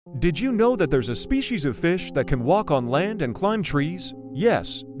Did you know that there's a species of fish that can walk on land and climb trees?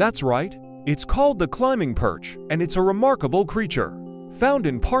 Yes, that's right. It's called the climbing perch, and it's a remarkable creature. Found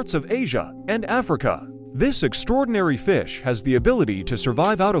in parts of Asia and Africa, this extraordinary fish has the ability to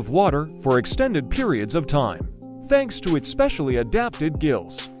survive out of water for extended periods of time, thanks to its specially adapted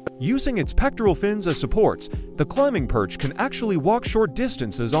gills. Using its pectoral fins as supports, the climbing perch can actually walk short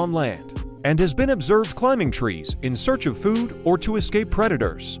distances on land, and has been observed climbing trees in search of food or to escape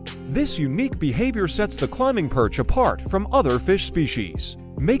predators. This unique behavior sets the climbing perch apart from other fish species,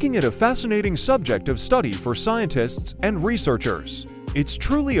 making it a fascinating subject of study for scientists and researchers. It's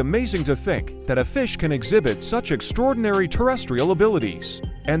truly amazing to think that a fish can exhibit such extraordinary terrestrial abilities,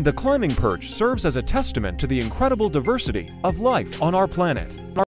 and the climbing perch serves as a testament to the incredible diversity of life on our planet.